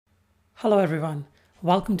Hello everyone,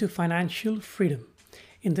 welcome to Financial Freedom.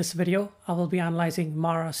 In this video, I will be analyzing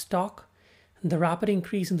MARA stock, the rapid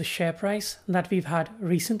increase in the share price that we've had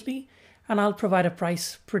recently, and I'll provide a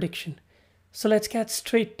price prediction. So let's get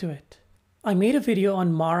straight to it. I made a video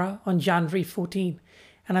on MARA on January 14,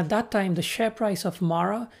 and at that time the share price of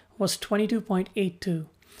MARA was 22.82.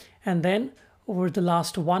 And then over the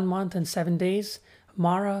last 1 month and 7 days,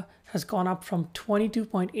 MARA has gone up from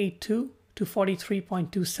 22.82 to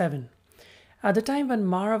 43.27. At the time when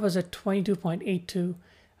MARA was at 22.82,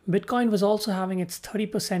 Bitcoin was also having its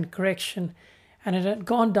 30% correction, and it had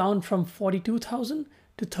gone down from 42,000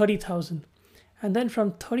 to 30,000. And then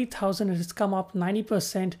from 30,000, it has come up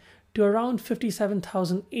 90% to around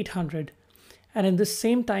 57,800. And in this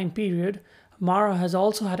same time period, MARA has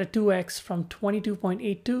also had a 2x from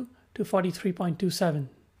 22.82 to 43.27.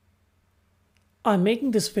 I'm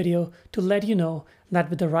making this video to let you know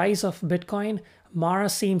that with the rise of Bitcoin, MARA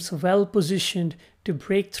seems well positioned to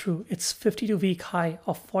break through its 52-week high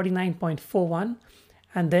of 49.41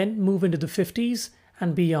 and then move into the 50s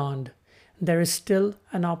and beyond. There is still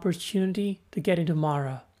an opportunity to get into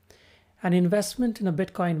MARA. An investment in a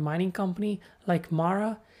Bitcoin mining company like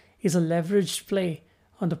MARA is a leveraged play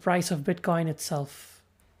on the price of Bitcoin itself.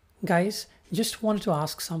 Guys, just wanted to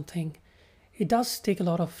ask something. It does take a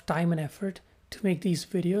lot of time and effort to make these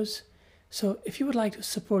videos. So if you would like to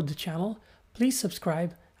support the channel, please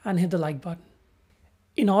subscribe and hit the like button.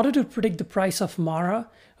 In order to predict the price of MARA,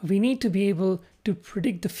 we need to be able to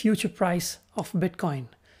predict the future price of Bitcoin.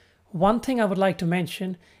 One thing I would like to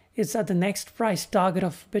mention is that the next price target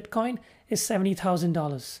of Bitcoin is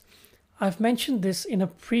 $70,000. I've mentioned this in a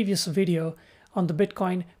previous video on the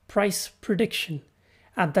Bitcoin price prediction.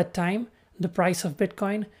 At that time, the price of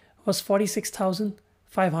Bitcoin was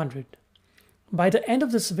 $46,500. By the end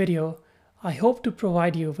of this video, I hope to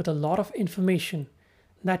provide you with a lot of information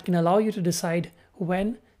that can allow you to decide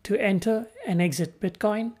when to enter and exit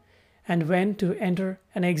Bitcoin and when to enter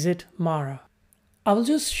and exit MARA. I will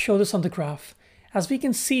just show this on the graph. As we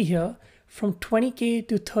can see here, from 20K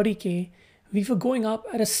to 30K, we were going up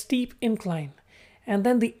at a steep incline, and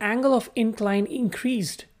then the angle of incline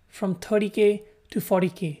increased from 30K to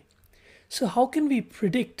 40K. So how can we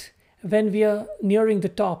predict when we are nearing the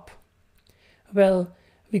top? Well,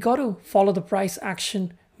 we got to follow the price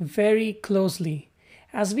action very closely.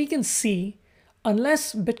 As we can see,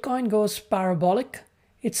 unless Bitcoin goes parabolic,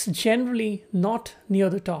 it's generally not near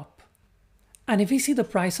the top. And if we see the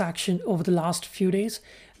price action over the last few days,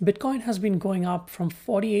 Bitcoin has been going up from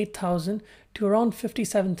 48,000 to around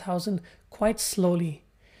 57,000 quite slowly.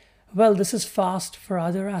 Well, this is fast for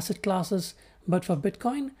other asset classes, but for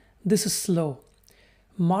Bitcoin, this is slow.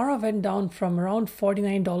 MARA went down from around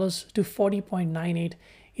 $49 to 40.98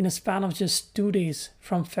 in a span of just 2 days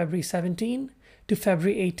from February 17 to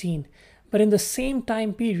February 18. But in the same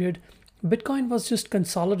time period, Bitcoin was just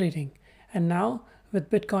consolidating. And now with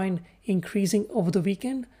Bitcoin increasing over the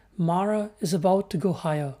weekend, MARA is about to go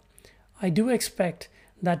higher. I do expect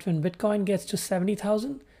that when Bitcoin gets to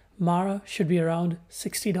 70,000, MARA should be around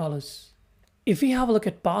 $60. If we have a look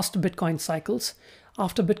at past Bitcoin cycles,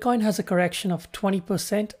 after Bitcoin has a correction of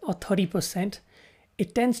 20% or 30%,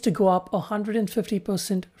 it tends to go up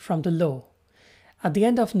 150% from the low. At the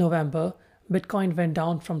end of November, Bitcoin went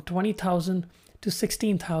down from 20,000 to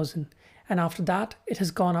 16,000, and after that, it has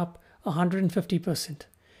gone up 150%.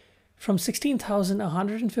 From 16,000,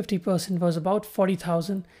 150% was about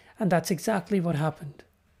 40,000, and that's exactly what happened.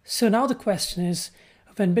 So now the question is,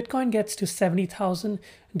 when Bitcoin gets to 70,000,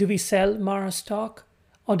 do we sell MARA stock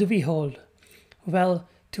or do we hold? Well,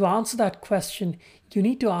 to answer that question, you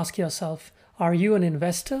need to ask yourself, are you an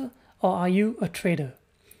investor or are you a trader?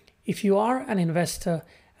 If you are an investor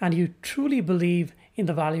and you truly believe in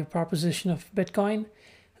the value proposition of Bitcoin,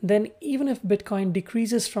 then even if Bitcoin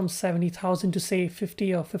decreases from 70,000 to say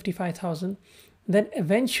 50 or 55,000, then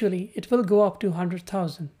eventually it will go up to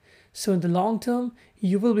 100,000. So in the long term,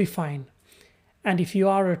 you will be fine. And if you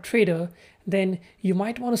are a trader, then you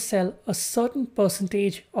might want to sell a certain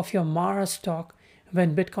percentage of your MARA stock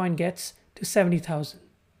when Bitcoin gets to 70,000.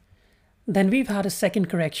 Then we've had a second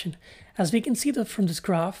correction. As we can see from this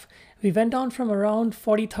graph, we went down from around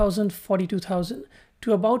 40,000, 42,000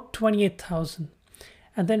 to about 28,000.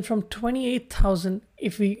 And then from 28,000,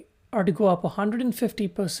 if we are to go up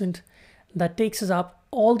 150%, that takes us up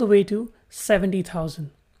all the way to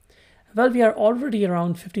 70,000. Well, we are already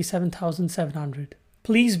around 57,700.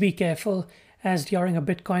 Please be careful, as during a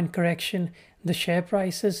Bitcoin correction, the share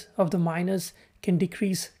prices of the miners can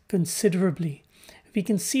decrease considerably. We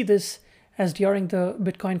can see this as during the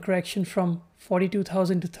Bitcoin correction from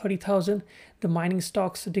 42,000 to 30,000, the mining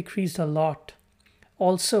stocks decreased a lot.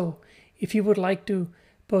 Also, if you would like to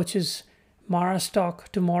purchase Mara stock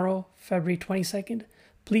tomorrow, February 22nd,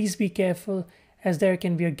 please be careful as there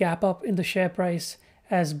can be a gap up in the share price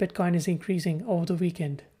as Bitcoin is increasing over the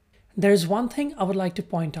weekend. There's one thing I would like to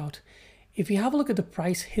point out. If you have a look at the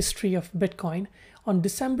price history of Bitcoin, on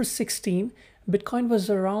December 16, Bitcoin was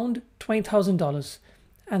around $20,000.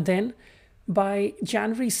 And then by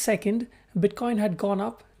January 2nd, Bitcoin had gone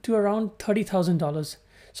up to around $30,000.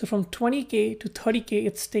 So from 20K to 30K,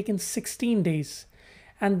 it's taken 16 days.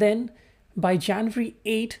 And then by January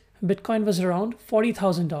 8, Bitcoin was around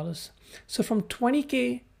 $40,000. So from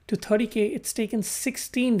 20K to 30K, it's taken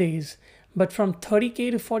 16 days. But from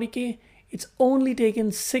 30K to 40K, it's only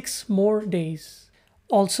taken 6 more days.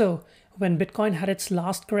 Also, when Bitcoin had its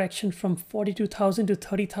last correction from 42,000 to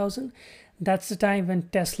 30,000, that's the time when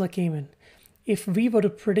Tesla came in. If we were to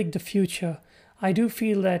predict the future, I do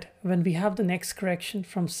feel that when we have the next correction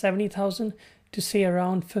from 70,000 to say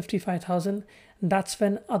around 55,000, that's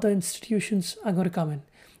when other institutions are going to come in.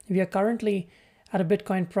 We are currently at a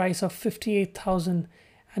Bitcoin price of 58,000,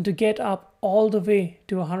 and to get up all the way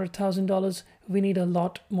to $100,000, we need a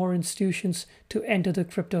lot more institutions to enter the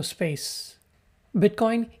crypto space.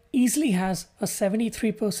 Bitcoin easily has a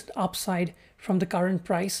 73% upside from the current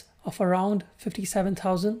price of around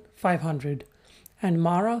 57,500, and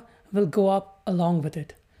Mara will go up along with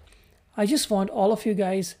it. I just want all of you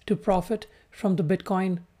guys to profit from the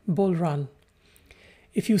Bitcoin bull run.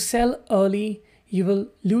 If you sell early, you will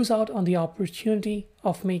lose out on the opportunity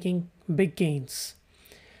of making big gains.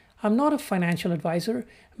 I'm not a financial advisor,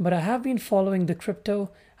 but I have been following the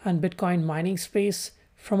crypto and Bitcoin mining space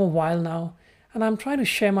from a while now, and I'm trying to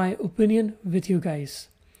share my opinion with you guys.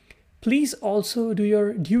 Please also do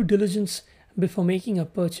your due diligence before making a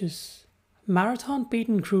purchase. Marathon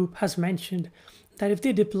Patent Group has mentioned that if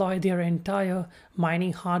they deploy their entire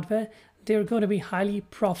mining hardware, they're going to be highly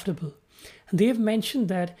profitable. And they have mentioned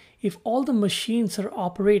that if all the machines are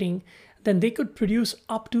operating, then they could produce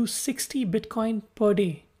up to 60 Bitcoin per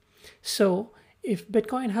day. So if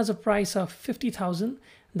Bitcoin has a price of 50,000,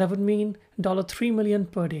 that would mean $3 million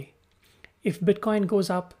per day. If Bitcoin goes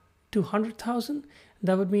up to 100,000,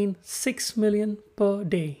 that would mean $6 million per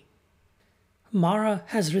day. Mara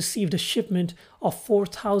has received a shipment of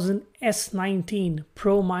 4,000 S19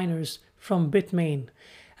 Pro miners from Bitmain,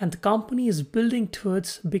 and the company is building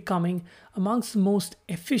towards becoming amongst the most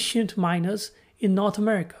efficient miners in North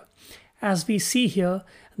America. As we see here,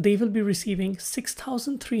 they will be receiving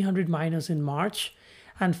 6,300 miners in March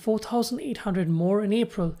and 4,800 more in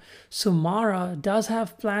April. So Mara does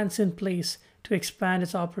have plans in place to expand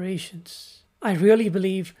its operations. I really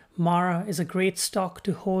believe Mara is a great stock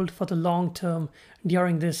to hold for the long term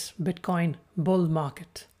during this Bitcoin bull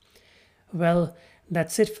market. Well,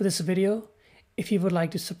 that's it for this video. If you would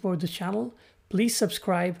like to support the channel, please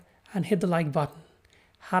subscribe and hit the like button.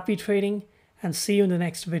 Happy trading, and see you in the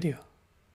next video.